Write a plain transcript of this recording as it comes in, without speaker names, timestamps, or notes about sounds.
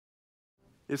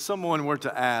If someone were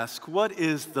to ask, what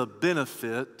is the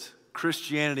benefit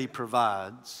Christianity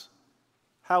provides,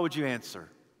 how would you answer?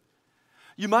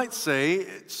 You might say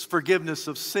it's forgiveness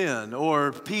of sin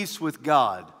or peace with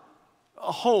God,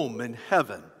 a home in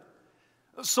heaven.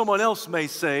 Someone else may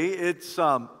say it's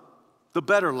the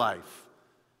better life,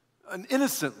 an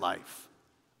innocent life,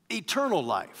 eternal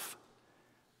life.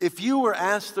 If you were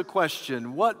asked the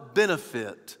question, what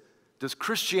benefit does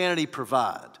Christianity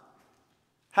provide?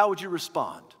 How would you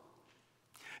respond?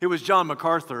 It was John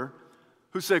MacArthur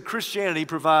who said Christianity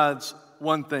provides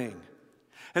one thing.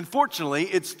 And fortunately,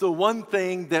 it's the one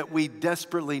thing that we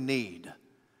desperately need.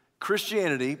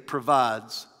 Christianity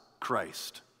provides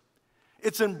Christ.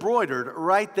 It's embroidered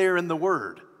right there in the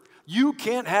Word. You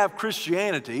can't have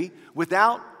Christianity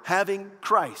without having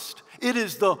Christ. It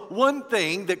is the one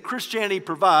thing that Christianity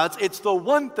provides. It's the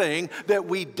one thing that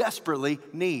we desperately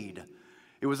need.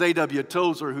 It was A.W.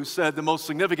 Tozer who said the most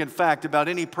significant fact about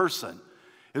any person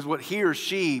is what he or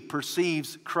she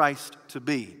perceives Christ to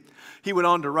be. He went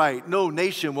on to write, no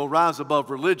nation will rise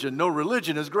above religion. No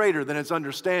religion is greater than its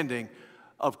understanding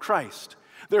of Christ.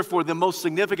 Therefore, the most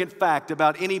significant fact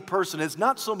about any person is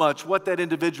not so much what that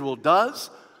individual does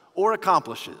or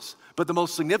accomplishes, but the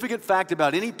most significant fact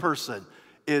about any person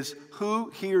is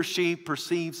who he or she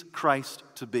perceives Christ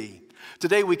to be.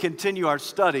 Today we continue our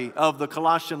study of the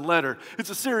Colossian letter. It's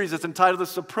a series that's entitled The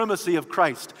Supremacy of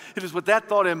Christ. It is with that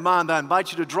thought in mind that I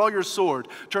invite you to draw your sword,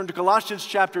 turn to Colossians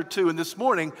chapter 2, and this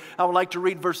morning I would like to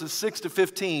read verses 6 to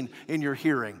 15 in your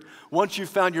hearing. Once you've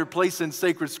found your place in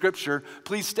sacred scripture,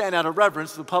 please stand out of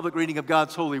reverence to the public reading of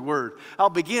God's holy word. I'll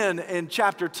begin in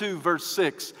chapter 2, verse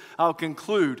 6. I'll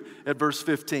conclude at verse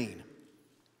 15.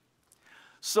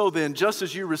 So then, just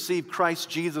as you received Christ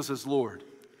Jesus as Lord,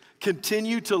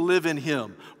 continue to live in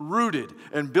Him, rooted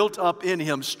and built up in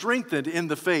Him, strengthened in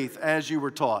the faith as you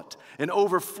were taught, and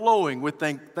overflowing with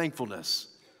thankfulness.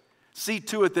 See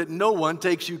to it that no one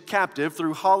takes you captive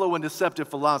through hollow and deceptive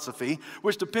philosophy,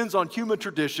 which depends on human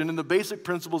tradition and the basic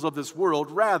principles of this world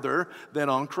rather than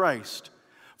on Christ.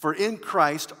 For in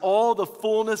Christ, all the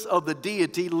fullness of the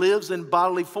deity lives in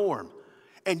bodily form,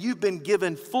 and you've been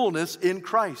given fullness in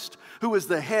Christ, who is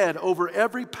the head over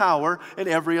every power and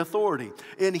every authority.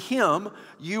 In Him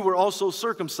you were also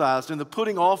circumcised in the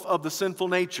putting off of the sinful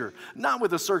nature, not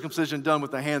with the circumcision done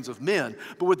with the hands of men,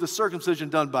 but with the circumcision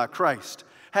done by Christ,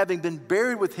 having been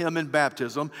buried with Him in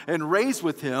baptism and raised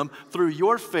with Him through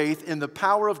your faith in the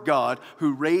power of God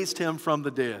who raised Him from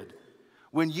the dead.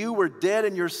 When you were dead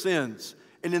in your sins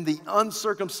and in the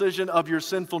uncircumcision of your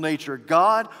sinful nature,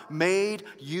 God made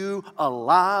you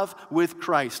alive with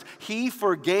Christ. He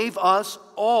forgave us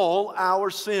all our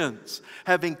sins,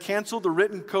 having canceled the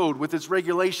written code with its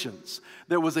regulations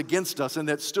that was against us and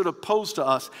that stood opposed to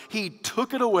us. He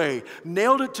took it away,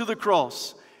 nailed it to the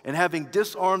cross, and having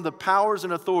disarmed the powers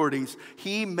and authorities,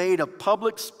 He made a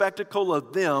public spectacle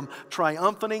of them,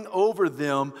 triumphing over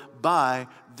them by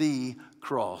the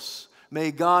cross.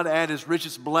 May God add His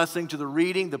richest blessing to the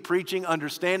reading, the preaching,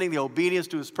 understanding, the obedience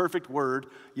to His perfect word.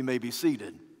 You may be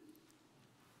seated.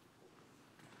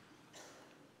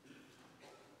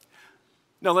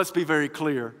 Now let's be very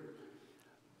clear.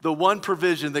 The one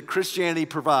provision that Christianity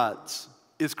provides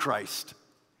is Christ.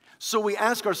 So we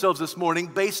ask ourselves this morning,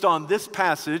 based on this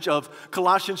passage of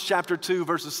Colossians chapter 2,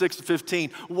 verses 6 to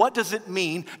 15, what does it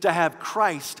mean to have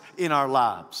Christ in our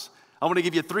lives? I want to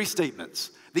give you three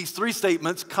statements. These three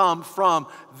statements come from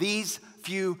these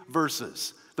few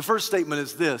verses. The first statement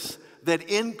is this, that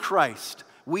in Christ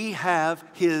we have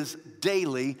His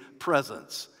daily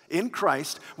presence. In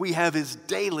Christ, we have His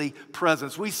daily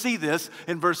presence. We see this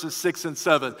in verses 6 and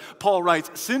 7. Paul writes,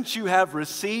 since you have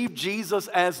received Jesus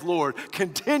as Lord,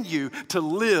 continue to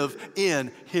live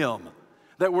in Him.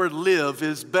 That word live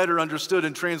is better understood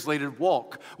and translated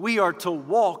walk. We are to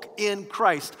walk in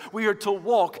Christ. We are to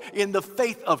walk in the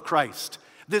faith of Christ.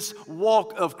 This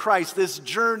walk of Christ, this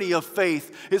journey of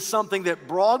faith is something that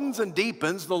broadens and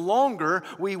deepens the longer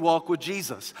we walk with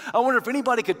Jesus. I wonder if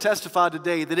anybody could testify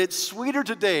today that it's sweeter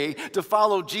today to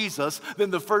follow Jesus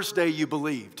than the first day you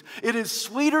believed. It is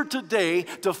sweeter today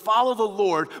to follow the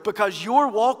Lord because your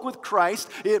walk with Christ,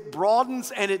 it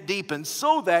broadens and it deepens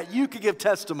so that you could give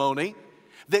testimony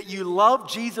that you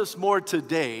love Jesus more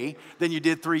today than you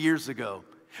did 3 years ago.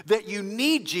 That you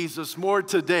need Jesus more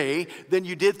today than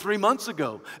you did 3 months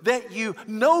ago. That you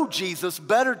know Jesus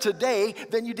better today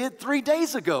than you did 3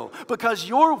 days ago. Because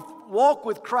your walk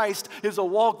with Christ is a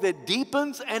walk that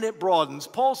deepens and it broadens.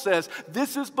 Paul says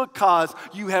this is because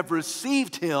you have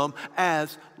received Him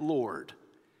as Lord.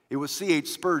 It was C.H.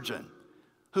 Spurgeon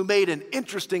who made an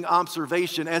interesting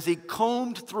observation as he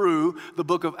combed through the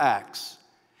book of Acts.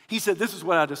 He said, this is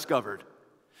what I discovered.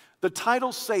 The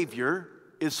title Savior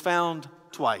is found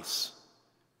twice.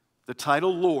 The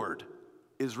title Lord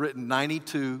is written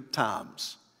 92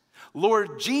 times.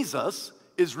 Lord Jesus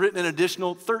is written an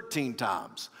additional 13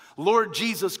 times. Lord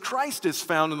Jesus Christ is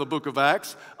found in the book of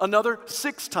Acts another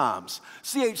 6 times.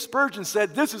 C.H. Spurgeon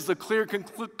said this is the clear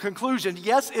conclusion.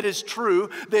 Yes, it is true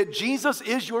that Jesus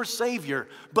is your Savior,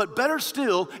 but better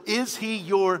still, is He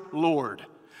your Lord?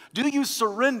 Do you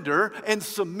surrender and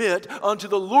submit unto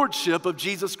the lordship of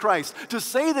Jesus Christ? To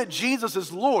say that Jesus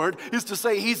is Lord is to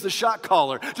say He's the shot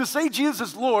caller. To say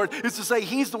Jesus is Lord is to say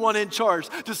He's the one in charge.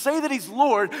 To say that He's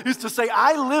Lord is to say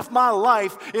I live my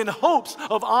life in hopes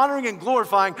of honoring and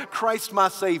glorifying Christ my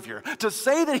Savior. To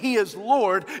say that He is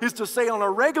Lord is to say on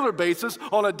a regular basis,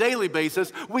 on a daily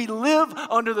basis, we live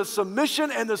under the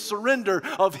submission and the surrender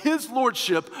of His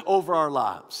lordship over our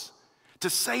lives. To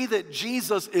say that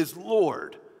Jesus is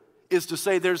Lord is to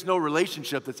say there's no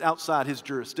relationship that's outside His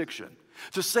jurisdiction.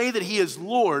 To say that He is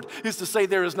Lord is to say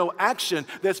there is no action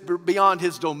that's beyond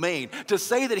His domain. To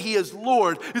say that He is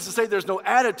Lord is to say there's no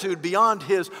attitude beyond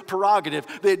His prerogative.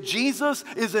 That Jesus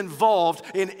is involved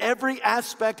in every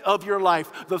aspect of your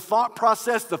life. The thought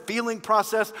process, the feeling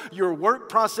process, your work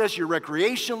process, your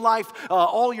recreation life,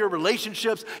 all your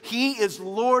relationships. He is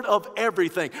Lord of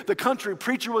everything. The country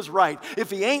preacher was right.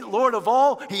 If He ain't Lord of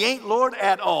all, He ain't Lord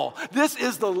at all. This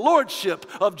is the lordship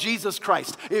of Jesus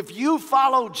Christ. If you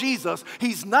follow Jesus,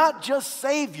 He's not just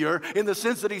Savior in the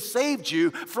sense that He saved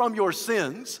you from your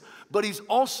sins, but He's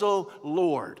also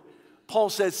Lord. Paul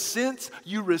says, since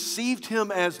you received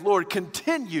Him as Lord,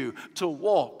 continue to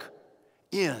walk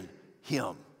in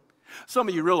Him. Some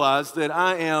of you realize that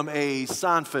I am a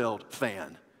Seinfeld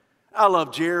fan. I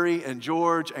love Jerry and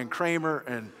George and Kramer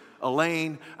and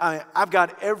Elaine. I've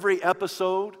got every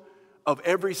episode of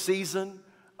every season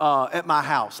at my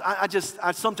house.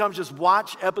 I sometimes just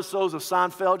watch episodes of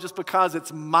Seinfeld just because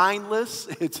it's mindless,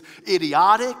 it's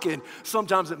idiotic, and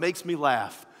sometimes it makes me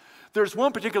laugh. There's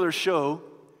one particular show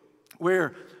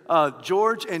where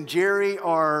George and Jerry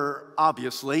are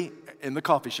obviously in the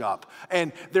coffee shop.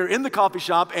 And they're in the coffee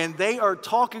shop and they are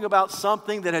talking about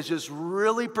something that has just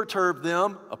really perturbed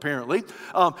them, apparently.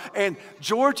 And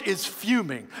George is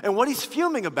fuming. And what he's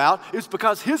fuming about is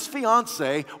because his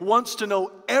fiance wants to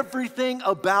know everything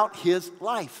about his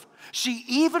life. She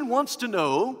even wants to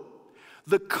know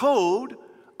the code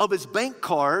of his bank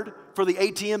card for the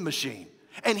ATM machine.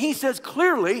 And he says,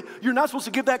 clearly, you're not supposed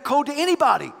to give that code to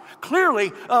anybody.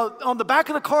 Clearly, on the back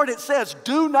of the card, it says,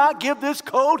 do not give this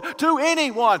code to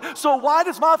anyone. So why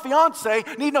does my fiance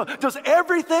need to know? Does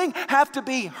everything have to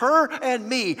be her and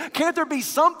me? Can't there be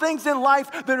some things in life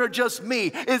that are just me?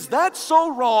 Is that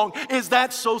so wrong? Is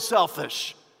that so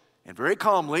selfish? And very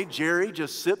calmly, Jerry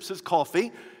just sips his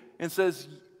coffee and says,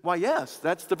 why, yes,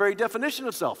 that's the very definition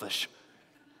of selfish.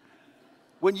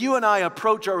 When you and I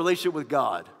approach our relationship with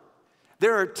God,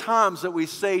 there are times that we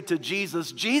say to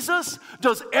Jesus, Jesus,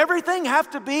 does everything have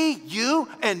to be you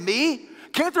and me?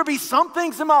 Can't there be some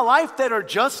things in my life that are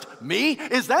just me?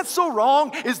 Is that so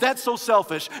wrong? Is that so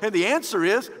selfish? And the answer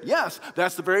is yes,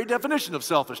 that's the very definition of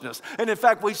selfishness. And in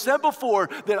fact, we've said before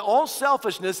that all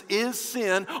selfishness is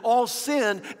sin. All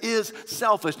sin is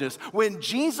selfishness. When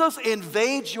Jesus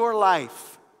invades your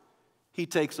life, He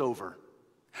takes over.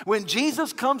 When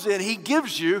Jesus comes in, He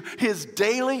gives you His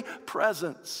daily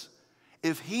presence.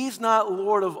 If He's not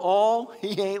Lord of all,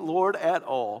 He ain't Lord at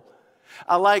all.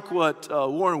 I like what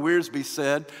Warren Wiersbe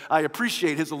said. I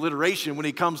appreciate his alliteration when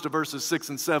he comes to verses 6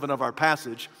 and 7 of our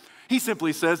passage. He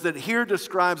simply says that here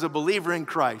describes a believer in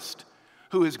Christ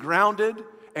who is grounded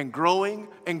and growing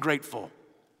and grateful.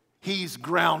 He's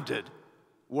grounded,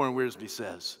 Warren Wiersbe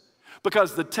says,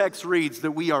 because the text reads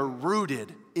that we are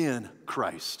rooted in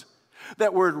Christ.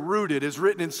 That word rooted is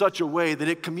written in such a way that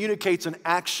it communicates an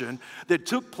action that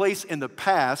took place in the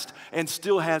past and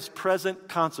still has present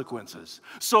consequences.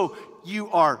 So you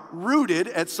are rooted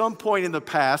at some point in the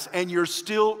past and you're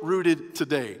still rooted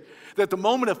today. That the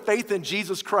moment of faith in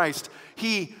Jesus Christ,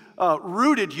 He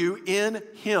rooted you in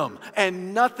Him.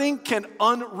 And nothing can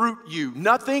unroot you.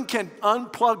 Nothing can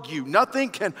unplug you. Nothing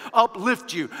can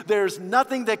uplift you. There's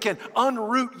nothing that can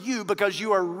unroot you because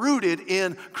you are rooted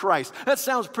in Christ. That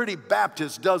sounds pretty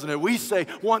Baptist, doesn't it? We say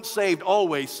once saved,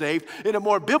 always saved. In a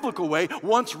more biblical way,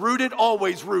 once rooted,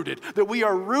 always rooted. That we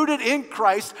are rooted in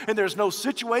Christ and there's no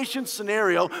situation,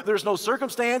 scenario, there's no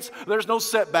circumstance, there's no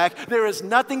setback. There is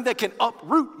nothing that can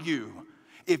uproot you.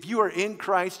 If you are in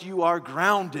Christ, you are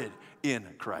grounded in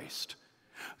Christ.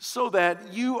 So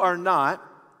that you are not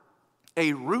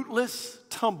a rootless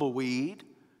tumbleweed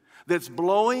that's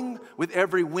blowing with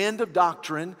every wind of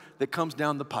doctrine that comes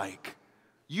down the pike.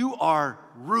 You are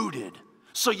rooted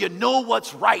So you know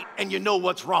what's right and you know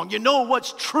what's wrong. You know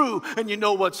what's true and you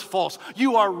know what's false.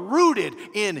 You are rooted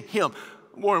in him.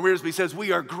 Warren Wiersbe says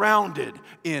we are grounded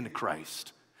in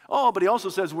Christ. Oh, but he also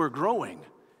says we're growing.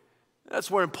 That's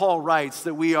where Paul writes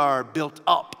that we are built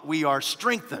up. We are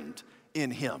strengthened in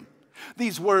him.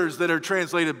 These words that are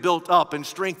translated built up and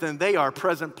strengthened, they are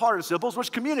present participles,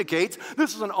 which communicates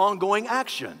this is an ongoing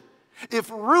action.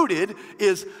 If rooted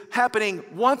is happening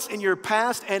once in your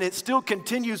past and it still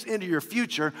continues into your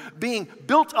future, being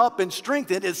built up and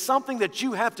strengthened is something that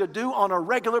you have to do on a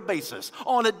regular basis,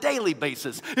 on a daily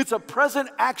basis. It's a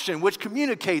present action which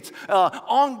communicates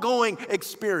ongoing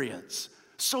experience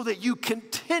so that you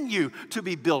continue to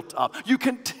be built up. You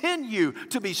continue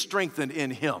to be strengthened in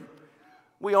him.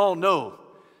 We all know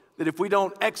that if we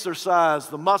don't exercise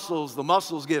the muscles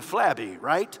get flabby,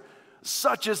 right?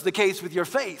 Such is the case with your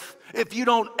faith. If you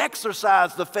don't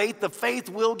exercise the faith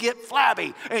will get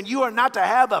flabby. And you are not to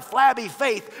have a flabby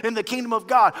faith in the kingdom of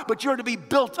God, but you're to be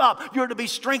built up, you're to be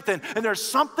strengthened. And there's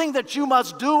something that you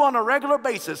must do on a regular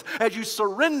basis as you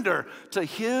surrender to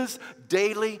his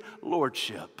daily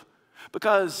lordship.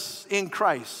 Because in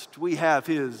Christ, we have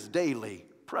his daily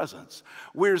presence.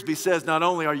 Wiersbe says not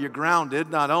only are you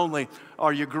grounded, not only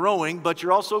are you growing, but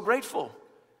you're also grateful.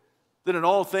 That in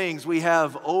all things we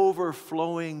have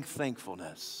overflowing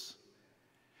thankfulness.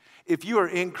 If you are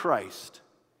in Christ,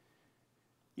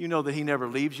 you know that he never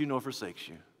leaves you nor forsakes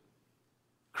you.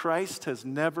 Christ has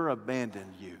never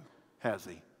abandoned you, has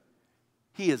he?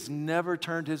 He has never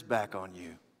turned his back on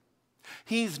you.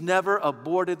 He's never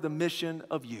aborted the mission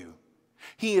of you.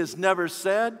 He has never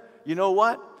said, you know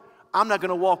what? I'm not going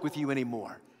to walk with you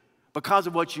anymore because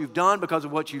of what you've done, because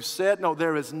of what you've said. No,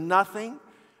 there is nothing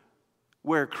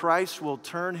where Christ will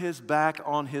turn his back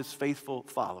on his faithful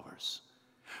followers.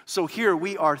 So here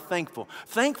we are thankful.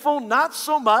 Thankful not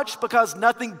so much because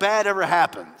nothing bad ever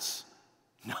happens.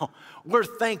 No, we're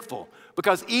thankful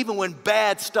because even when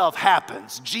bad stuff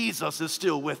happens, Jesus is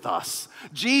still with us.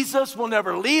 Jesus will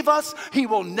never leave us. He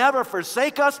will never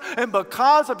forsake us. And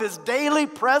because of his daily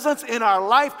presence in our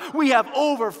life, we have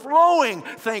overflowing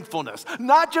thankfulness.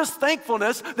 Not just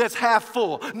thankfulness that's half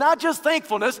full. Not just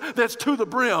thankfulness that's to the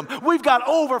brim. We've got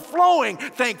overflowing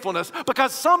thankfulness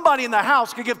because somebody in the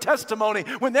house could give testimony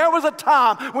when there was a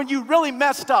time when you really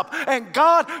messed up and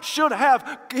God should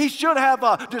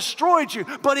have destroyed you,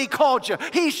 but he called you.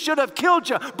 He should have killed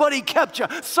you, but he kept you.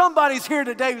 Somebody's here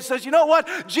today who says, you know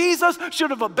what? Jesus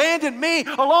should have abandoned me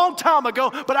a long time ago,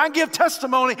 but I give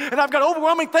testimony and I've got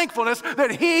overwhelming thankfulness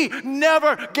that he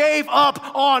never gave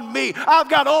up on me. I've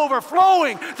got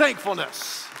overflowing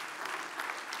thankfulness.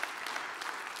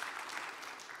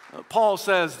 Paul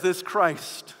says this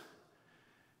Christ,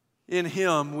 in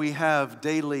him we have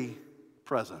daily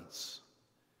presence.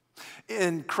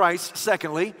 In Christ,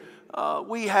 secondly,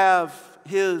 we have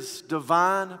his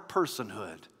divine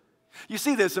personhood. You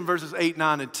see this in verses 8,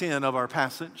 9, and 10 of our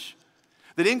passage.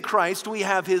 That in Christ we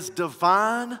have his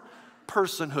divine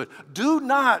personhood. Do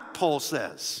not, Paul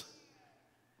says,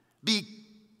 be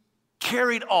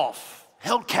carried off,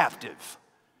 held captive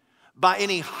by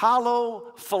any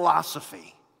hollow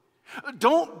philosophy.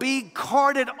 Don't be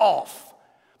carted off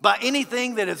by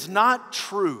anything that is not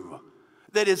true,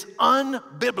 that is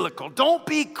unbiblical. Don't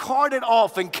be carted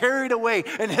off and carried away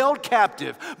and held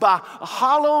captive by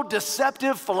hollow,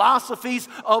 deceptive philosophies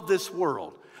of this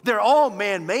world. They're all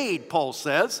man-made, Paul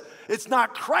says. It's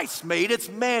not Christ-made, it's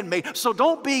man-made. So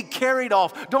don't be carried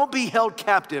off. Don't be held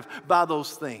captive by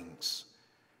those things.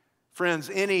 Friends,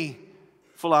 any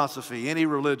philosophy, any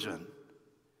religion,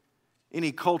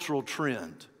 any cultural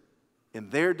trend in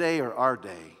their day or our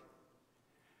day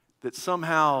that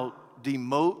somehow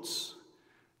demotes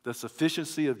the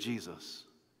sufficiency of Jesus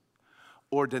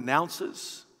or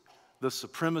denounces the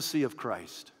supremacy of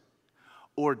Christ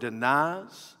or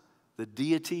denies the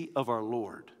deity of our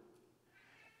Lord,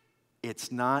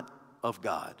 it's not of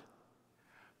God.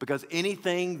 Because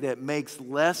anything that makes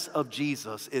less of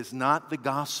Jesus is not the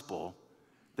gospel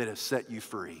that has set you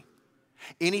free.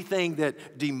 Anything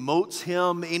that demotes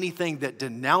him, anything that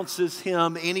denounces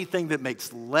him, anything that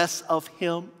makes less of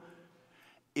him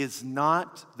is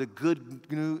not the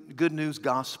good news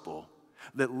gospel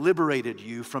that liberated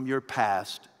you from your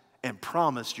past and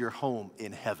promised your home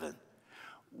in heaven.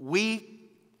 We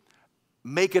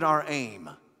make it our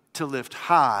aim to lift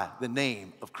high the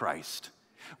name of Christ.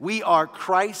 We are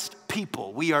Christ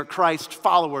people. We are Christ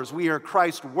followers. We are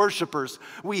Christ worshipers.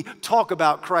 We talk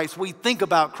about Christ. We think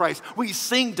about Christ. We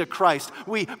sing to Christ.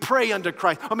 We pray unto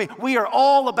Christ. I mean, we are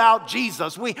all about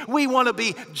Jesus. We want to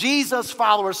be Jesus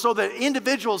followers so that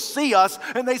individuals see us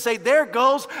and they say, there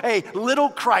goes a little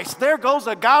Christ. There goes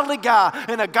a godly guy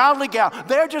and a godly gal.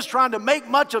 They're just trying to make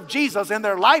much of Jesus in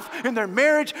their life, in their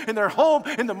marriage, in their home,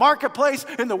 in the marketplace,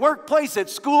 in the workplace, at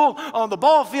school, on the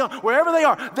ball field, wherever they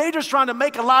are. They're just trying to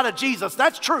make a lot of Jesus.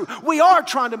 That's true. We are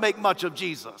trying to make much of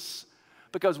Jesus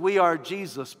because we are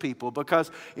Jesus people, because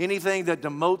anything that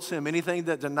demotes him, anything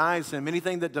that denies him,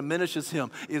 anything that diminishes him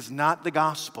is not the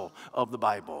gospel of the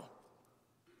Bible.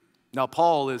 Now,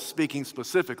 Paul is speaking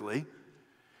specifically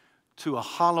to a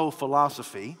hollow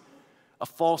philosophy, a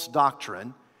false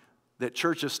doctrine that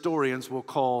church historians will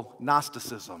call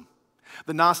Gnosticism.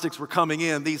 The Gnostics were coming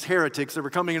in, these heretics that were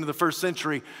coming into the first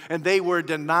century, and they were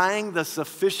denying the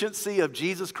sufficiency of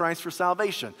Jesus Christ for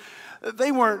salvation.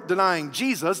 They weren't denying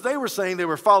Jesus. They were saying they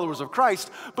were followers of Christ,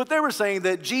 but they were saying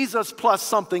that Jesus plus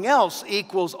something else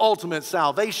equals ultimate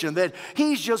salvation, that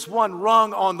he's just one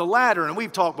rung on the ladder. And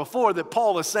we've talked before that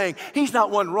Paul is saying he's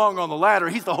not one rung on the ladder,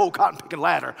 he's the whole cotton-picking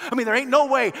ladder. I mean, there ain't no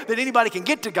way that anybody can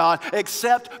get to God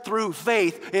except through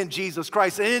faith in Jesus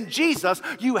Christ. And in Jesus,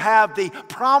 you have the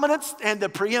prominence and the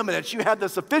preeminence. You have the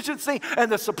sufficiency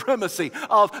and the supremacy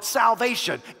of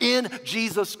salvation in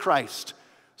Jesus Christ.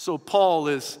 So Paul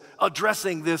is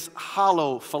addressing this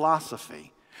hollow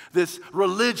philosophy, this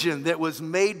religion that was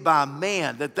made by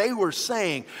man, that they were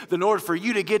saying that in order for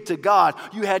you to get to God,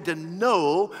 you had to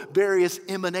know various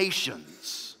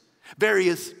emanations,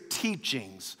 various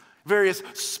teachings, various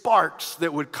sparks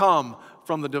that would come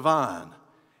from the divine.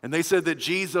 And they said that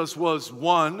Jesus was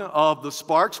one of the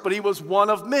sparks, but he was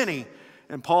one of many.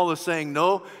 And Paul is saying,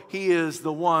 no, he is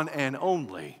the one and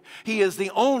only. He is the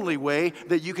only way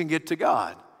that you can get to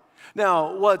God.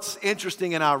 Now, what's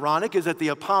interesting and ironic is that the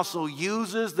apostle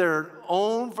uses their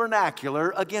own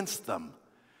vernacular against them.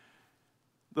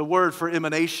 The word for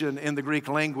emanation in the Greek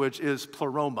language is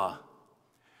pleroma.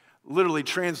 Literally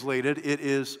translated, it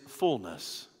is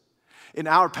fullness. In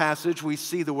our passage, we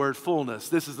see the word fullness.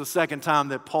 This is the second time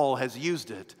that Paul has used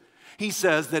it. He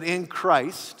says that in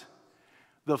Christ,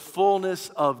 the fullness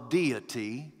of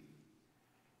deity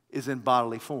is in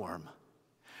bodily form.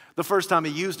 The first time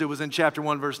he used it was in chapter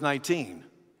 1, verse 19,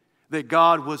 that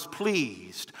God was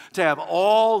pleased to have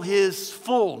all his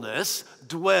fullness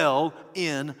dwell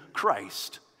in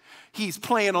Christ. He's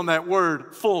playing on that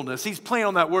word fullness. He's playing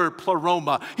on that word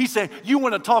pleroma. He's saying, you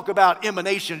want to talk about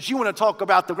emanations. You want to talk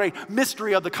about the great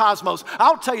mystery of the cosmos.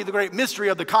 I'll tell you the great mystery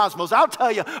of the cosmos. I'll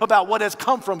tell you about what has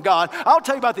come from God. I'll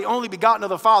tell you about the only begotten of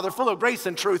the Father, full of grace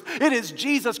and truth. It is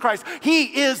Jesus Christ.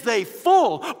 He is the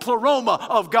full pleroma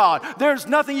of God. There's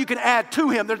nothing you can add to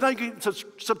him. There's nothing you can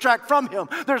subtract from him.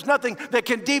 There's nothing that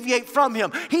can deviate from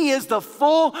him. He is the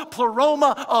full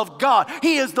pleroma of God.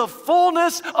 He is the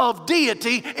fullness of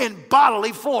deity in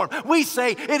bodily form. We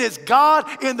say it is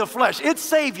God in the flesh. It's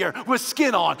Savior with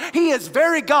skin on. He is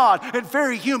very God and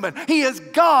very human. He is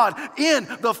God in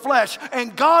the flesh.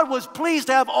 And God was pleased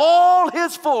to have all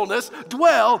his fullness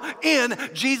dwell in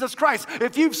Jesus Christ.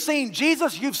 If you've seen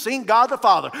Jesus, you've seen God the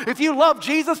Father. If you love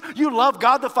Jesus, you love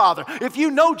God the Father. If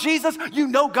you know Jesus, you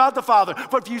know God the Father.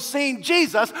 But if you've seen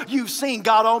Jesus, you've seen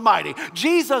God Almighty.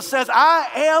 Jesus says, I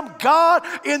am God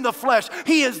in the flesh.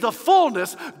 He is the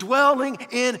fullness dwelling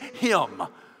in him.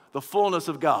 The fullness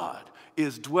of God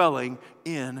is dwelling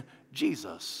in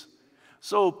Jesus.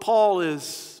 So Paul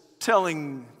is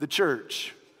telling the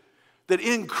church that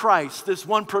in Christ, this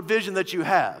one provision that you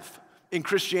have in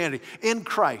Christianity, in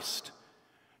Christ,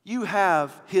 you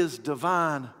have his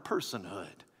divine personhood.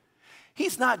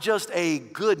 He's not just a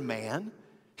good man.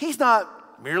 He's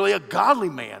not merely a godly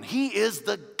man. He is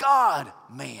the God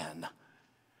man.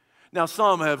 Now,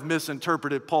 some have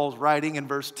misinterpreted Paul's writing in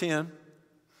verse 10.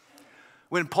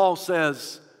 When Paul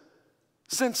says,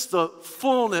 since the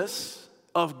fullness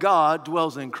of God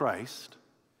dwells in Christ,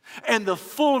 and the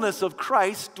fullness of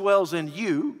Christ dwells in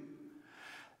you,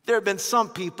 there have been some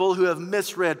people who have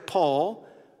misread Paul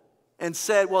and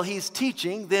said, well, he's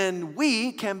teaching, then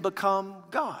we can become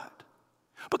God.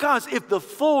 Because if the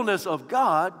fullness of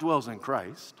God dwells in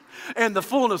Christ, and the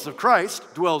fullness of Christ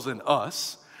dwells in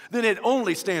us, then it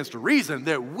only stands to reason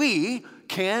that we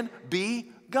can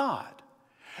be God.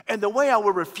 And the way I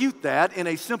will refute that in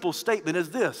a simple statement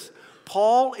is this: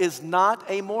 Paul is not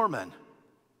a Mormon.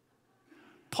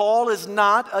 Paul is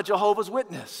not a Jehovah's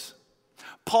Witness.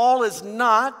 Paul is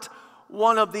not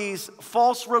one of these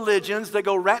false religions that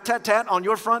go rat-tat-tat on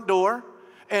your front door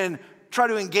and try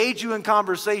to engage you in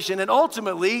conversation and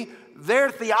ultimately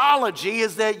their theology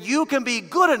is that you can be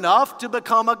good enough to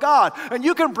become a god. And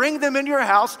you can bring them into your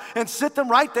house and sit them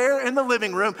right there in the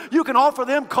living room. You can offer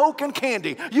them Coke and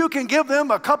candy. You can give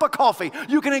them a cup of coffee.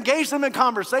 You can engage them in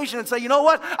conversation and say, you know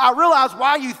what? I realize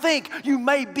why you think you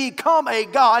may become a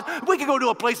god. We can go to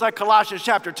a place like Colossians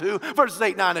chapter 2, verses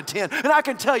 8, 9, and 10. And I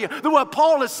can tell you that what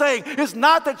Paul is saying is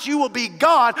not that you will be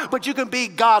God, but you can be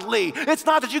godly. It's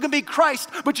not that you can be Christ,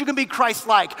 but you can be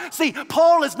Christ-like. See,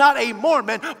 Paul is not a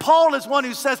Mormon. Paul is one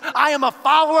who says, I am a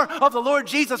follower of the Lord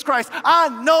Jesus Christ. I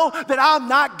know that I'm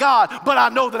not God, but I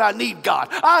know that I need God.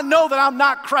 I know that I'm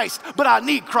not Christ, but I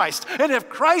need Christ. And if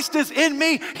Christ is in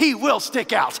me, he will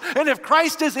stick out. And if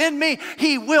Christ is in me,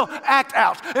 he will act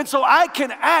out. And so I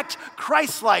can act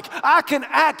Christ-like. I can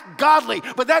act godly,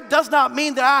 but that does not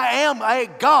mean that I am a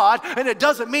God, and it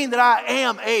doesn't mean that I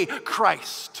am a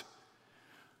Christ.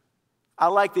 I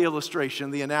like the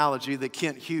illustration, the analogy that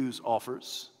Kent Hughes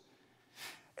offers.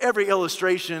 Every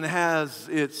illustration has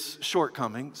its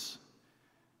shortcomings.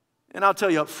 And I'll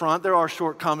tell you up front, there are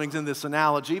shortcomings in this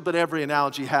analogy, but every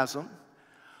analogy has them.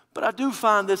 But I do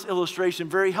find this illustration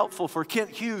very helpful, for Kent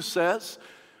Hughes says,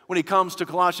 when he comes to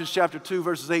Colossians chapter 2,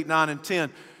 verses 8, 9, and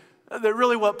 10, that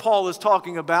really what Paul is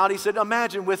talking about, he said,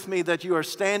 imagine with me that you are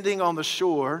standing on the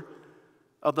shore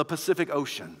of the Pacific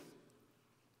Ocean.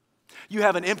 You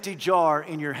have an empty jar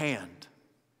in your hand.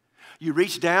 You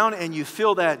reach down and you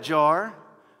fill that jar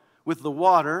with the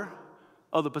water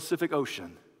of the Pacific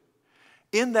Ocean.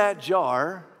 In that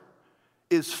jar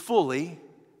is fully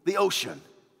the ocean.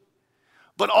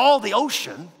 But all the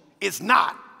ocean is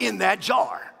not in that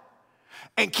jar.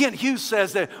 And Kent Hughes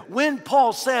says that when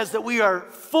Paul says that we are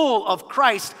full of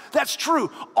Christ, that's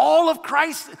true. All of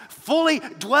Christ fully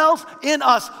dwells in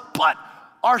us, but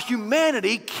our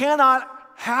humanity cannot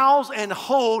house and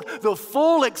hold the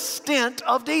full extent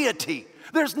of deity.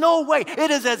 There's no way. It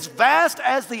is as vast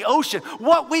as the ocean.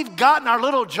 What we've got in our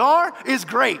little jar is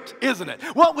great, isn't it?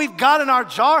 What we've got in our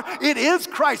jar, it is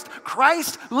Christ.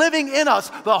 Christ living in us,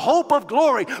 the hope of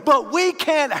glory. But we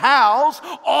can't house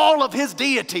all of his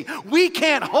deity. We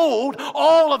can't hold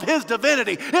all of his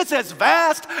divinity. It's as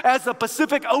vast as the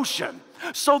Pacific Ocean.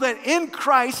 So that in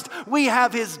Christ we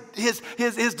have his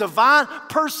divine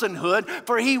personhood,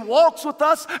 for he walks with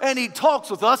us and he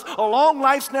talks with us along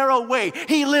life's narrow way.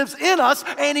 He lives in us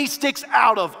and he sticks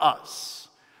out of us.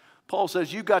 Paul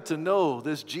says, you got to know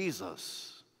this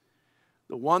Jesus,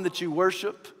 the one that you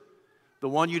worship, the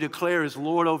one you declare is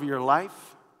Lord over your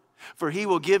life, for he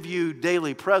will give you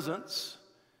daily presence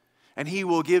and he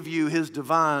will give you his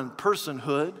divine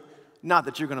personhood, not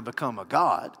that you're going to become a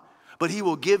God, but he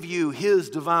will give you his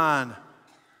divine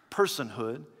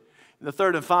personhood. And the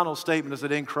third and final statement is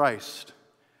that in Christ,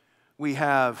 we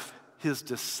have his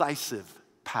decisive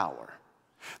power.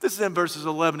 This is in verses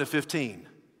 11 to 15.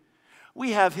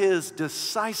 We have his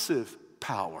decisive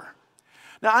power.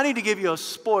 Now, I need to give you a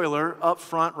spoiler up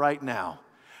front right now,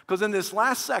 because in this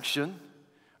last section,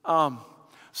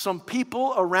 some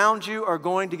people around you are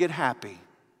going to get happy.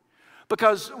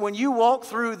 Because when you walk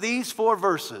through these 4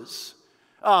 verses,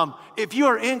 if you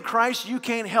are in Christ, you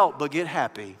can't help but get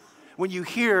happy when you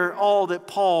hear all that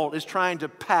Paul is trying to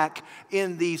pack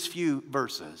in these few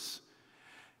verses.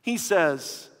 He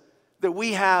says that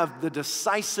we have the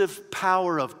decisive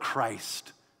power of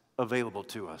Christ available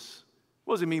to us.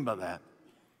 What does he mean by that?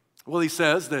 Well, he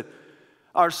says that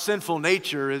our sinful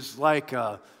nature is like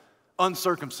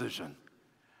uncircumcision.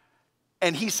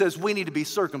 And he says we need to be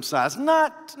circumcised,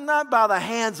 not by the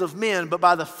hands of men, but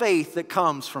by the faith that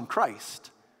comes from Christ.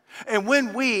 And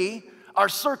when we are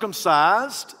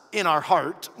circumcised in our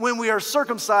heart, when we are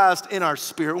circumcised in our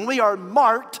spirit, when we are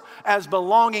marked as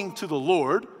belonging to the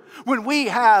Lord, when we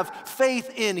have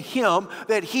faith in him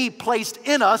that he placed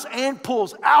in us and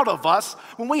pulls out of us,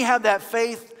 when we have that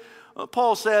faith,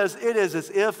 Paul says it is as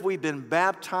if we've been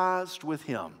baptized with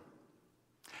him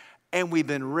and we've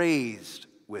been raised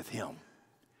with him.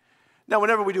 Now,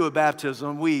 whenever we do a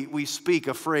baptism, we speak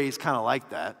a phrase kind of like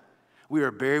that. We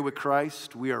are buried with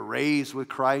Christ. We are raised with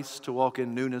Christ to walk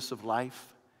in newness of life.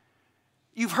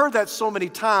 You've heard that so many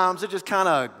times, it just kind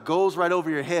of goes right over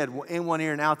your head, in one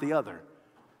ear and out the other.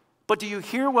 But do you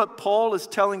hear what Paul is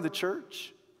telling the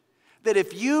church? That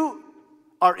if you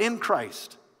are in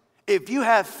Christ, if you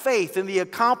have faith in the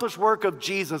accomplished work of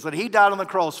Jesus, that he died on the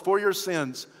cross for your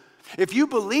sins, if you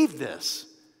believe this,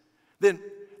 then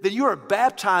you are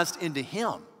baptized into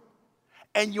him,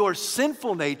 and your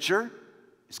sinful nature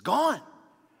is gone.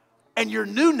 And your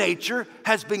new nature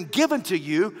has been given to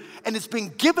you, and it's been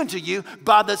given to you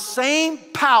by the same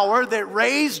power that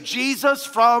raised Jesus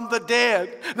from the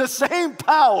dead. The same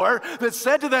power that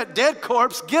said to that dead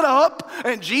corpse, get up,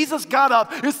 and Jesus got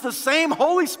up. It's the same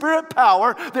Holy Spirit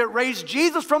power that raised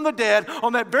Jesus from the dead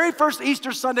on that very first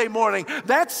Easter Sunday morning.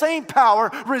 That same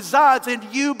power resides in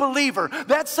you, believer.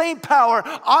 That same power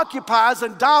occupies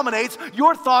and dominates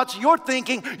your thoughts, your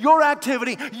thinking, your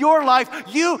activity, your life.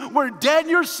 You were dead in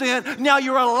your sin. Now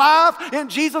you're alive in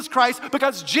Jesus Christ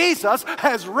because Jesus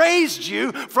has raised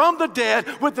you from the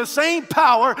dead with the same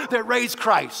power that raised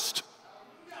Christ.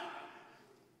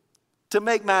 To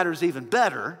make matters even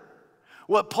better,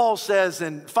 what Paul says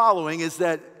in following is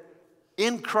that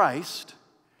in Christ,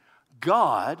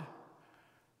 God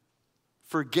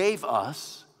forgave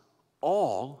us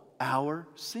all our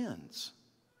sins.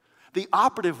 The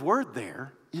operative word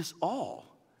there is all.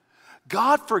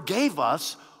 God forgave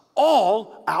us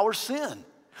all our sin.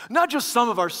 Not just some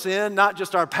of our sin, not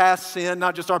just our past sin,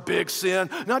 not just our big sin,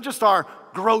 not just our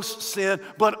gross sin,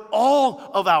 but all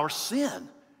of our sin.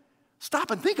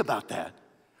 Stop and think about that.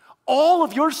 All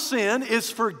of your sin is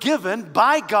forgiven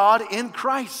by God in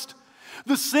Christ.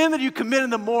 The sin that you commit in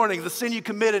the morning, the sin you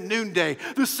commit at noonday,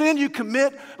 the sin you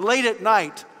commit late at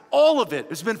night, all of it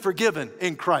has been forgiven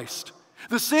in Christ.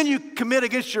 The sin you commit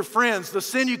against your friends, the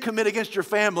sin you commit against your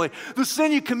family, the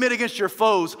sin you commit against your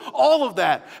foes, all of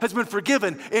that has been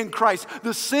forgiven in Christ.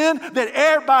 The sin that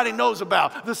everybody knows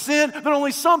about, the sin that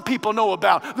only some people know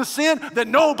about, the sin that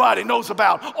nobody knows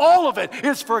about, all of it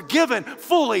is forgiven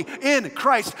fully in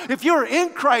Christ. If you're in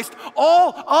Christ,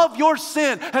 all of your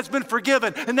sin has been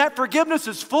forgiven, and that forgiveness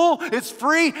is full, it's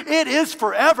free, it is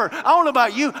forever. I don't know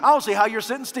about you, I don't see how you're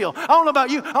sitting still. I don't know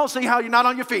about you, I don't see how you're not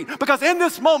on your feet, because in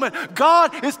this moment, God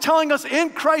is telling us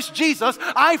in Christ Jesus,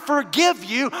 I forgive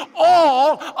you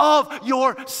all of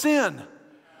your sin.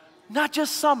 Not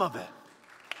just some of it.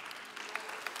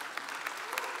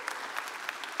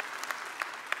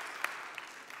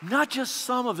 Not just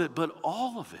some of it, but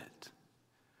all of it.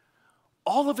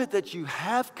 All of it that you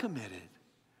have committed.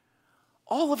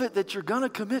 All of it that you're going to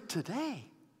commit today.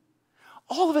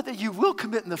 All of it that you will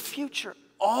commit in the future.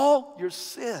 All your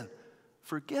sin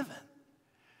forgiven.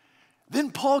 Then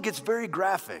Paul gets very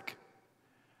graphic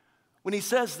when he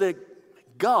says that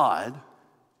God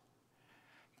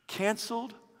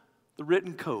canceled the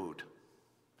written code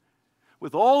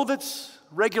with all of its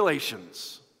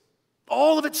regulations,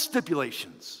 all of its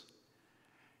stipulations.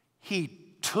 He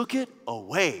took it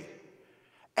away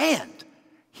and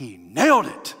he nailed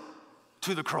it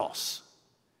to the cross.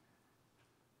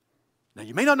 Now,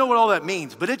 you may not know what all that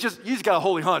means, but you just got a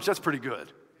holy hunch. That's pretty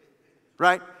good,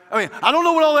 right? I mean, I don't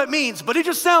know what all that means, but it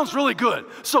just sounds really good.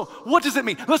 So what does it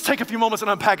mean? Let's take a few moments and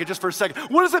unpack it just for a second.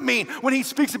 What does it mean when he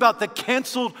speaks about the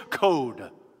canceled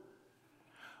code?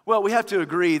 Well, we have to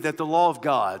agree that the law of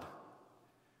God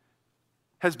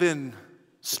has been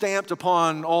stamped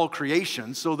upon all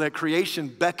creation so that creation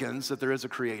beckons that there is a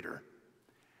creator.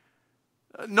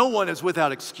 No one is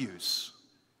without excuse.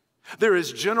 There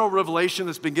is general revelation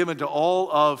that's been given to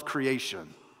all of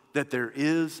creation that there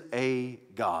is a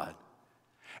God.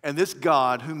 And this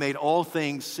God who made all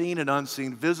things seen and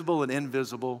unseen, visible and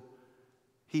invisible,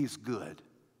 he's good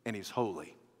and he's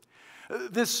holy.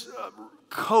 This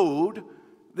code,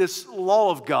 this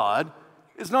law of God,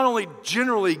 is not only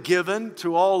generally given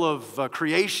to all of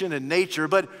creation and nature,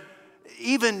 but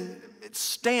even it's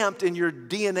stamped in your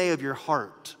DNA of your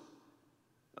heart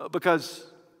because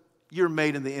you're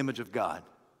made in the image of God.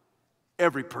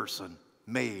 Every person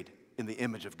made in the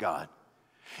image of God.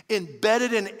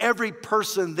 Embedded in every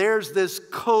person, there's this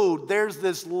code, there's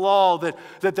this law that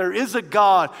there is a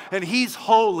God and he's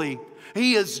holy,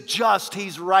 he is just,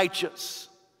 he's righteous.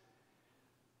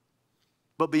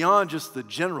 But beyond just the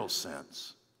general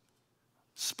sense,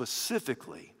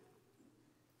 specifically,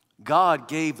 God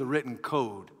gave the written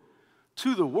code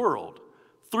to the world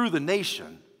through the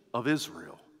nation of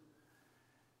Israel.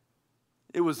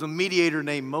 It was a mediator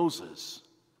named Moses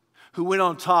who went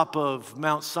on top of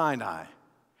Mount Sinai.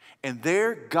 And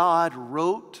there God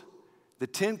wrote the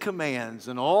 10 commands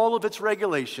and all of its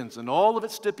regulations and all of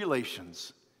its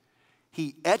stipulations.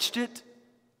 He etched it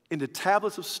into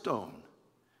tablets of stone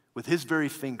with his very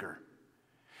finger.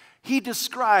 He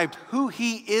described who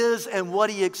he is and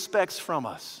what he expects from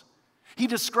us. He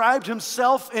described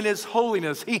himself in his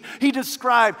holiness. He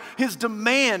described his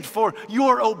demand for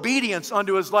your obedience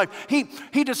unto his life.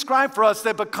 He described for us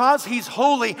that because he's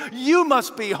holy, you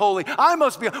must be holy. I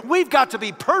must be. We've got to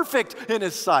be perfect in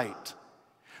his sight.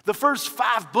 The first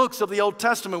 5 books of the Old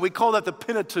Testament, we call that the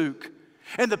Pentateuch.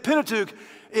 And the Pentateuch,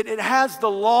 it has the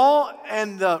law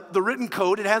and the written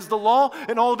code. It has the law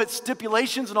and all of its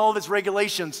stipulations and all of its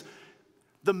regulations.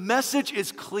 The message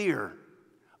is clear.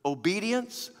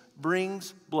 Obedience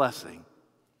brings blessing.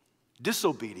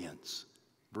 Disobedience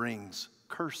brings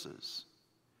curses.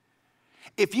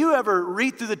 If you ever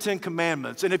read through the Ten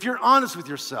Commandments, and if you're honest with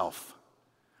yourself,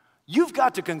 you've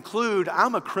got to conclude,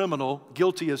 I'm a criminal,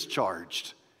 guilty as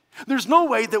charged. There's no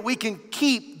way that we can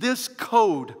keep this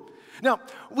code. Now,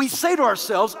 we say to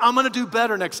ourselves, I'm going to do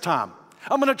better next time.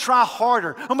 I'm going to try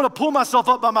harder. I'm going to pull myself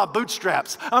up by my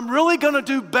bootstraps. I'm really going to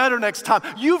do better next time.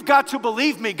 You've got to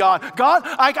believe me, God. God,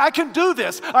 I can do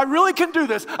this. I really can do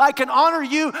this. I can honor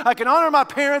you. I can honor my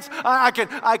parents. I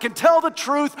can tell the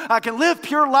truth. I can live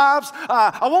pure lives.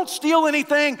 I won't steal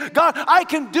anything. God, I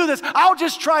can do this. I'll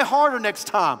just try harder next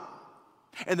time.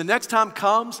 And the next time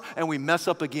comes and we mess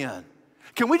up again.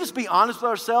 Can we just be honest with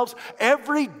ourselves?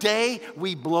 Every day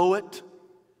we blow it.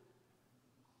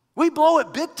 We blow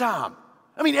it big time.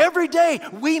 I mean, every day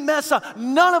we mess up.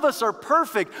 None of us are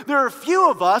perfect. There are a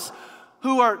few of us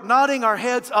who are nodding our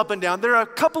heads up and down. There are a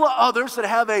couple of others that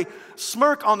have a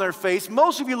smirk on their face.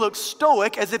 Most of you look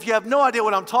stoic as if you have no idea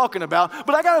what I'm talking about.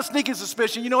 But I got a sneaking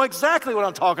suspicion you know exactly what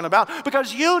I'm talking about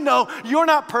because you know you're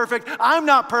not perfect. I'm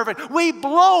not perfect. We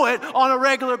blow it on a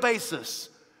regular basis.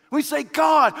 We say,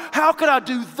 God, how could I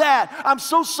do that? I'm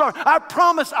so sorry. I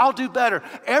promise I'll do better.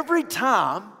 Every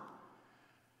time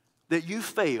that you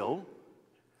fail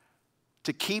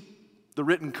to keep the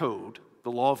written code,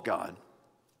 the law of God,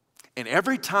 and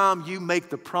every time you make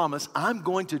the promise, I'm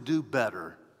going to do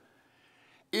better,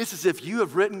 it's as if you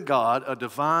have written God a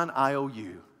divine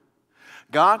IOU.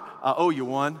 God, I owe you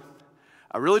one.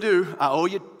 I really do. I owe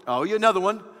you another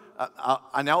one.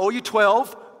 I now owe you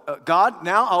 12. God,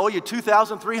 now I owe you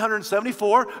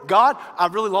 2,374. God,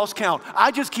 I've really lost count.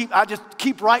 I just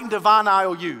keep writing divine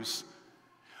IOUs.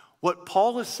 What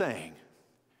Paul is saying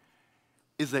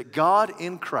is that God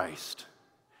in Christ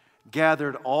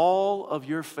gathered all of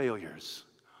your failures,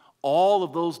 all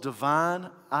of those divine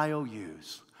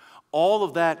IOUs, all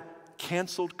of that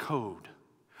canceled code,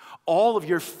 all of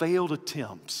your failed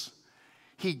attempts.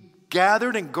 He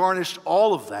gathered and garnished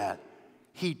all of that.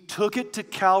 He took it to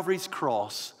Calvary's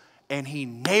cross and he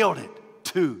nailed it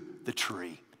to the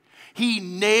tree. He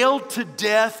nailed to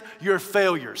death your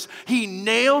failures. He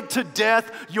nailed to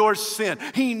death your sin.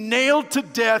 He nailed to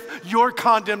death your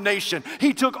condemnation.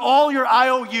 He took all your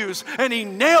IOUs and he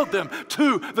nailed them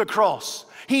to the cross.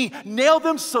 He nailed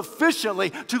them sufficiently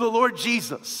to the Lord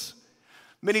Jesus.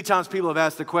 Many times people have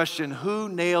asked the question, who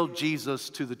nailed Jesus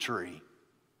to the tree?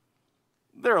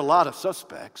 There are a lot of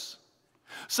suspects.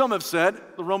 Some have said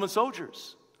the Roman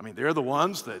soldiers. I mean, they're the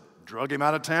ones that drug him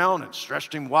out of town and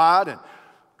stretched him wide and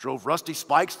drove rusty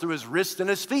spikes through his wrists and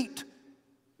his feet.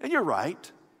 And you're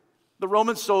right. The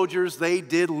Roman soldiers, they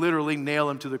did literally nail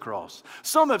him to the cross.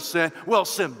 Some have said, well,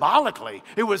 symbolically,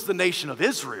 it was the nation of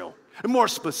Israel. And more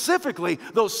specifically,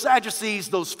 those Sadducees,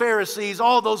 those Pharisees,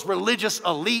 all those religious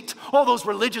elite, all those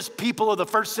religious people of the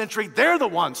first century, they're the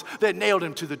ones that nailed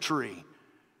him to the tree.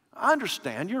 I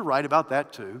understand. You're right about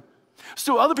that too.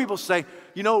 Still, other people say,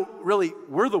 you know, really,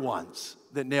 we're the ones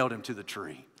that nailed him to the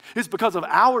tree. It's because of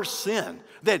our sin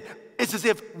that it's as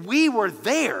if we were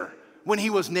there when he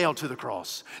was nailed to the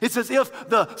cross. It's as if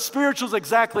the spiritual's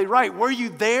exactly right. Were you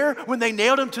there when they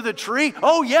nailed him to the tree?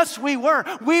 Oh, yes, we were.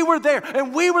 We were there,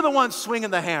 and we were the ones swinging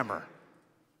the hammer.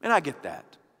 And I get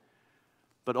that.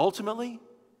 But ultimately,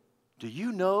 do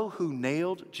you know who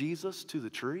nailed Jesus to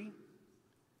the tree?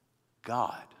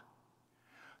 God.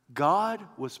 God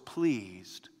was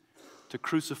pleased to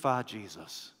crucify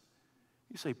Jesus.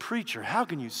 You say, preacher, how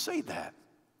can you say that?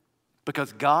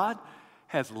 Because God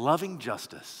has loving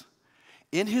justice.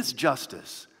 In his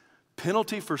justice,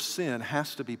 penalty for sin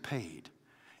has to be paid.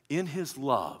 In his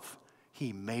love,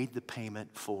 he made the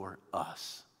payment for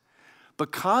us.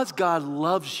 Because God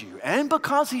loves you and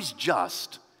because he's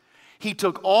just, he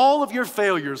took all of your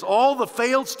failures, all the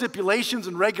failed stipulations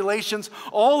and regulations,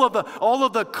 all of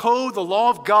the code, the law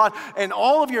of God, and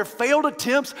all of your failed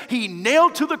attempts, he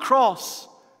nailed to the cross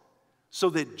so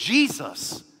that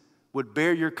Jesus would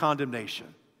bear your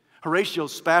condemnation. Horatio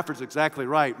Spafford's exactly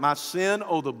right. My sin,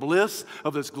 oh, the bliss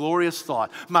of this glorious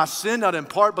thought. My sin, not in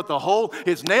part but the whole,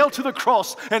 is nailed to the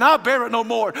cross, and I bear it no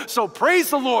more. So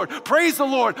praise the Lord,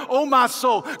 oh my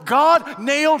soul. God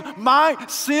nailed my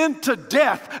sin to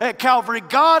death at Calvary.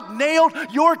 God nailed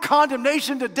your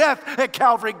condemnation to death at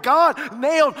Calvary. God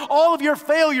nailed all of your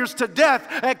failures to death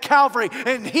at Calvary.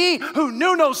 And he who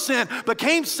knew no sin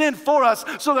became sin for us.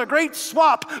 So the great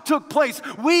swap took place.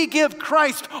 We give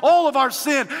Christ all of our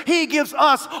sin. He gives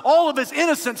us all of his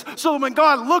innocence so that when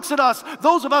God looks at us,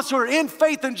 those of us who are in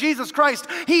faith in Jesus Christ,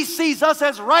 he sees us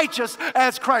as righteous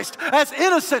as Christ, as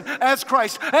innocent as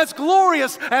Christ, as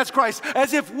glorious as Christ,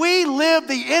 as if we live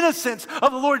the innocence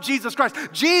of the Lord Jesus Christ.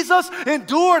 Jesus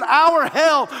endured our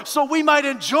hell so we might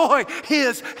enjoy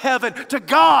his heaven. To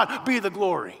God be the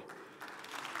glory.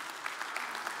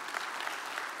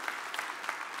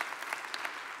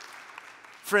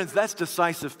 Friends, that's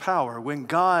decisive power. When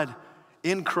God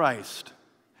in Christ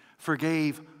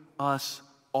forgave us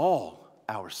all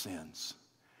our sins,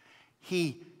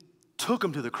 he took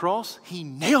them to the cross, he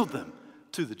nailed them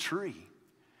to the tree.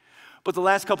 But the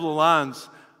last couple of lines,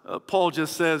 Paul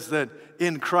just says that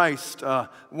in Christ,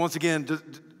 once again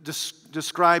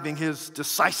describing his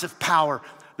decisive power,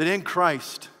 that in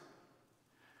Christ,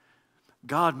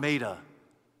 God made a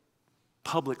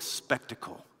public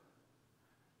spectacle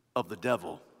of the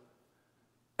devil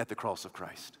at the cross of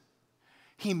Christ.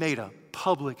 He made a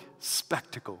public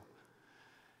spectacle.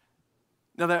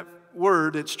 Now that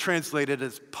word, it's translated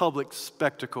as public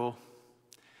spectacle.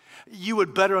 You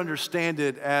would better understand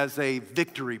it as a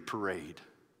victory parade.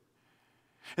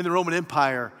 In the Roman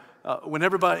Empire,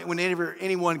 whenever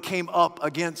anyone came up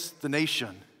against the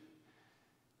nation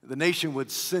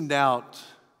would send out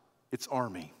its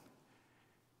army.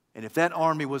 And if that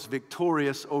army was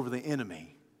victorious over the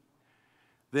enemy,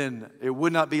 then it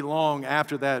would not be long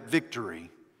after that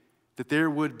victory that there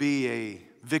would be a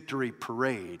victory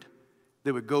parade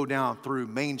that would go down through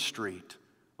Main Street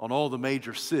on all the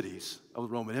major cities of the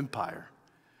Roman Empire.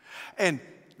 And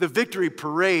the victory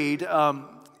parade,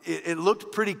 it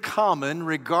looked pretty common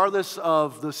regardless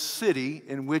of the city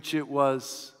in which it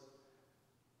was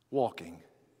walking.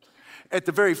 At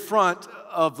the very front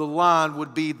of the line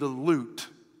would be the loot.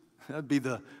 That would be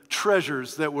the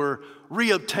treasures that were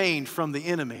reobtained from the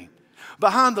enemy.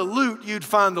 Behind the loot, you'd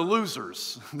find the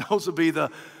losers. Those would be the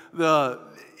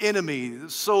enemy,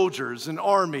 soldiers and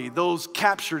army, those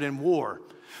captured in war.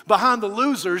 Behind the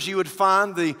losers, you would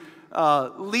find the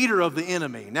leader of the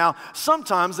enemy. Now,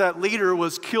 sometimes that leader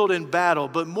was killed in battle,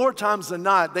 but more times than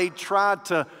not, they tried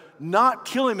to not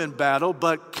kill him in battle,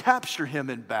 but capture him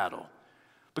in battle.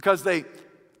 Because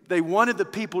they wanted the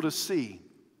people to see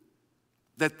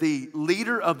that the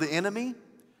leader of the enemy,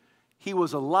 he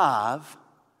was alive,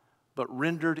 but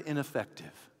rendered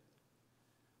ineffective.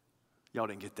 Y'all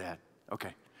didn't get that?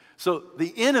 Okay. So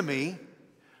the enemy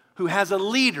who has a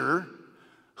leader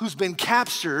who's been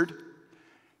captured,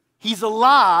 he's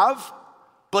alive,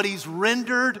 but he's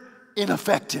rendered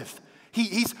ineffective.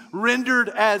 He's rendered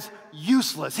as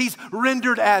useless. He's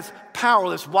rendered as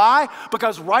powerless. Why?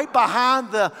 Because right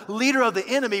behind the leader of the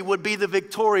enemy would be the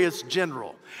victorious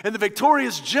general. And the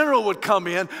victorious general would come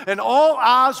in, and all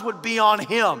eyes would be on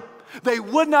him. They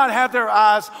would not have their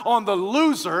eyes on the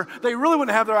loser. They really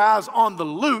wouldn't have their eyes on the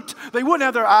loot. They wouldn't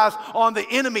have their eyes on the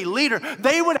enemy leader.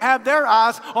 They would have their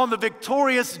eyes on the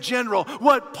victorious general.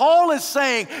 What Paul is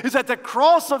saying is that the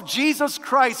cross of Jesus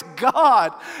Christ,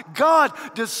 God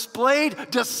displayed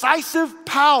decisive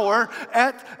power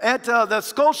at the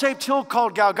skull-shaped hill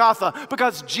called Golgotha,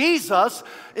 because Jesus,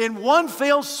 in one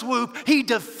fell swoop, he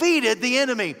defeated the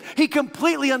enemy. He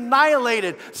completely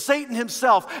annihilated Satan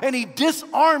himself, and he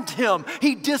disarmed him.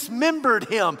 He dismembered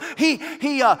him. He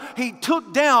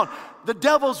took down the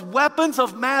devil's weapons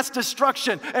of mass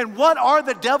destruction. And what are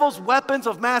the devil's weapons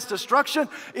of mass destruction?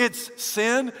 It's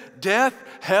sin, death,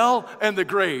 hell, and the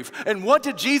grave. And what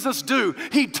did Jesus do?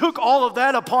 He took all of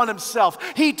that upon himself.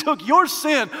 He took your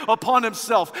sin upon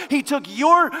himself. He took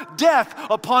your death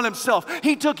upon himself.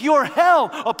 He took your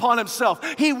hell upon himself.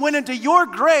 He went into your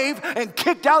grave and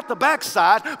kicked out the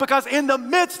backside, because in the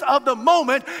midst of the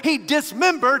moment, he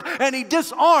dismembered and he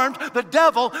disarmed the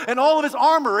devil and all of his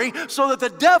armory, so that the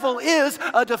devil is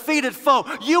a defeated foe.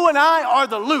 You and I are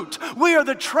the loot. We are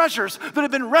the treasures that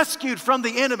have been rescued from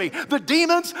the enemy. The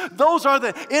demons, those are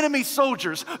the enemy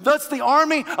soldiers. That's the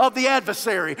army of the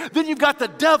adversary. Then you've got the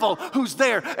devil who's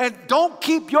there. And don't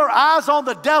keep your eyes on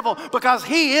the devil, because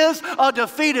he is a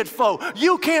defeated foe.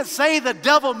 You can't say the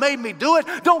devil made me do it.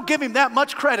 Don't give him that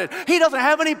much credit. He doesn't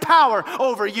have any power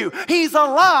over you. He's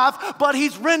alive, but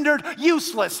he's rendered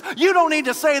useless. You don't need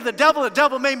to say the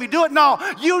devil made me do it. No,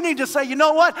 you need to say, you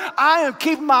know what? I am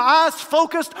keeping my eyes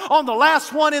focused on the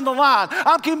last one in the line.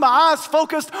 I'm keeping my eyes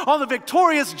focused on the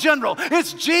victorious general.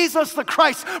 It's Jesus the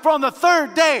Christ. For on the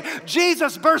third day,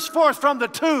 Jesus burst forth from the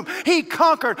tomb. He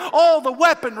conquered all the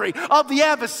weaponry of the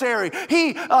adversary.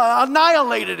 He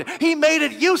annihilated it. He made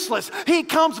it useless. He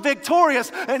comes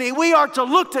victorious, and we are to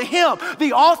look to him,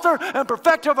 the author and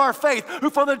perfecter of our faith, who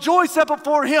for the joy set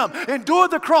before him endured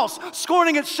the cross,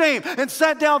 scorning its shame, and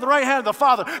sat down at the right hand of the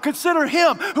Father. Consider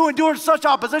him who endured such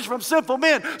opposition from sinful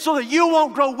men, so that you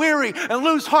won't grow weary and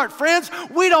lose heart. Friends,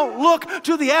 we don't look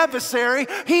to the adversary.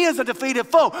 He is a defeated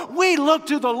foe. We look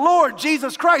to the Lord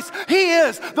Jesus Christ. He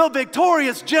is the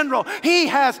victorious general. He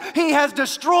has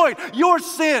destroyed your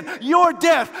sin, your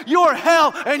death, your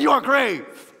hell, and your grave.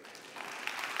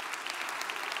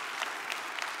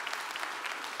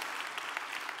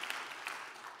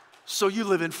 So you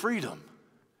live in freedom.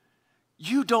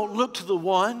 You don't look to the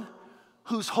one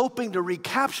who's hoping to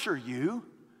recapture you.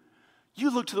 You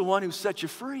look to the one who set you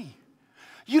free.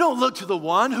 You don't look to the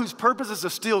one whose purpose is to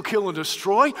steal, kill, and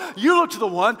destroy. You look to the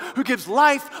one who gives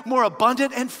life more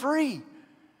abundant and free.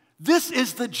 This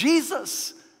is the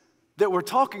Jesus that we're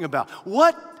talking about.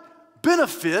 What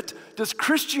benefit does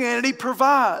Christianity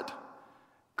provide?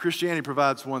 Christianity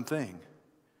provides one thing,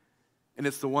 and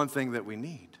it's the one thing that we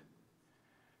need.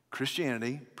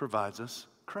 Christianity provides us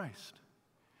Christ.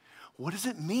 What does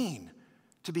it mean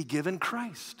to be given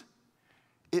Christ?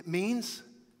 It means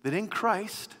that in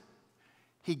Christ,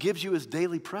 he gives you his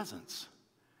daily presence.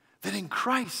 That in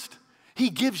Christ, he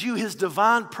gives you his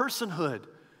divine personhood.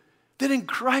 That in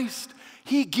Christ,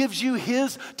 he gives you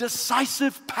his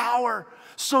decisive power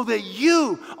so that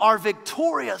you are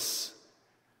victorious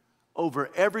over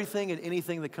everything and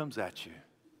anything that comes at you.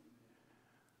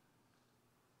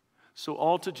 So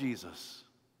all to Jesus,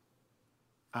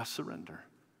 I surrender.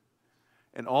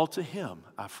 And all to him,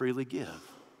 I freely give.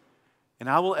 And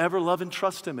I will ever love and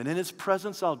trust him, and in his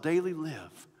presence I'll daily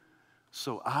live.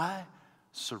 So I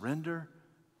surrender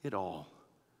it all.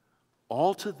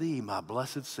 All to thee, my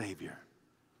blessed Savior,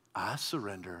 I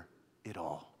surrender it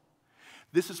all.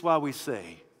 This is why we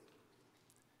say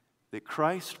that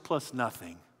Christ plus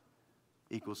nothing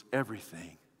equals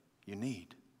everything you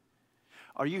need.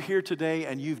 Are you here today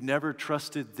and you've never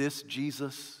trusted this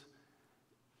Jesus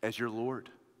as your Lord?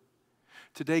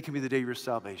 Today can be the day of your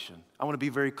salvation. I want to be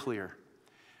very clear.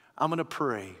 I'm going to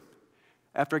pray.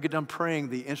 After I get done praying,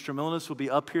 the instrumentalists will be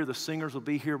up here, the singers will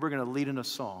be here. We're going to lead in a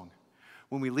song.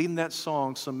 When we lead in that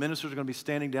song, some ministers are going to be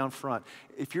standing down front.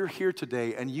 If you're here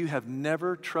today and you have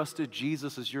never trusted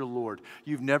Jesus as your Lord,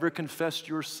 you've never confessed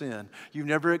your sin, you've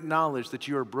never acknowledged that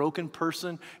you're a broken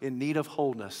person in need of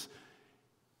wholeness,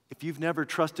 if you've never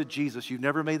trusted Jesus, you've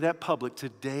never made that public,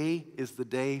 today is the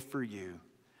day for you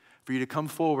to come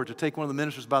forward, to take one of the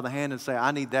ministers by the hand and say,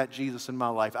 I need that Jesus in my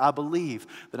life. I believe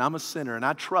that I'm a sinner, and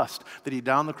I trust that he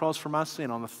died on the cross for my sin.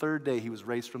 On the third day, he was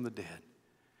raised from the dead.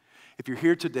 If you're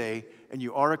here today and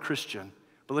you are a Christian,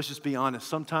 but let's just be honest,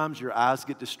 sometimes your eyes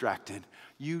get distracted.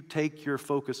 You take your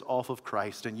focus off of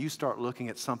Christ and you start looking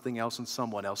at something else and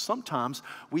someone else. Sometimes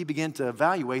we begin to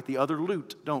evaluate the other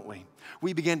loot, don't we?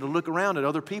 We begin to look around at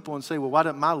other people and say, well, why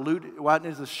isn't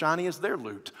it as shiny as their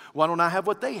loot? Why don't I have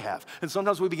what they have? And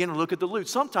sometimes we begin to look at the loot.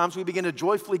 Sometimes we begin to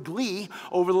joyfully glee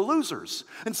over the losers.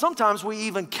 And sometimes we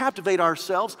even captivate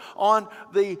ourselves on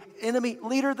the enemy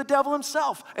leader, the devil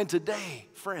himself. And today,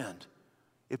 friend,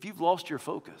 if you've lost your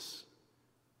focus,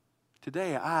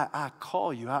 today I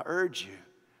call you, I urge you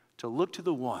to look to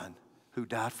the one who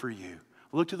died for you.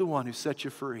 Look to the one who set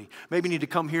you free. Maybe you need to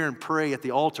come here and pray at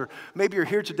the altar. Maybe you're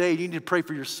here today and you need to pray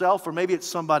for yourself, or maybe it's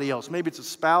somebody else. Maybe it's a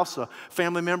spouse, a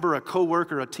family member, a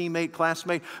coworker, a teammate,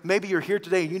 classmate. Maybe you're here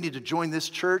today and you need to join this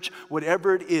church.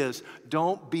 Whatever it is,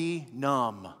 don't be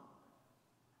numb.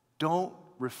 Don't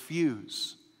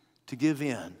refuse to give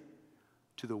in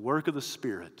to the work of the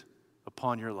Spirit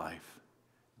upon your life.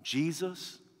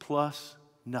 Jesus plus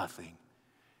nothing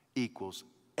equals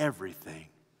everything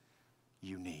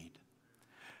you need.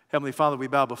 Heavenly Father, we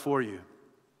bow before you.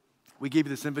 We give you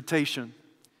this invitation.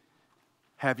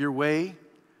 Have your way.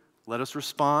 Let us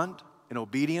respond in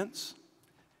obedience.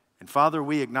 And Father,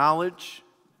 we acknowledge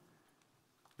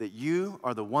that you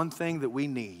are the one thing that we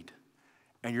need,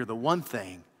 and you're the one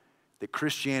thing that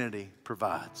Christianity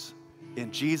provides.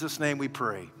 In Jesus' name we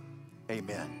pray.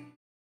 Amen.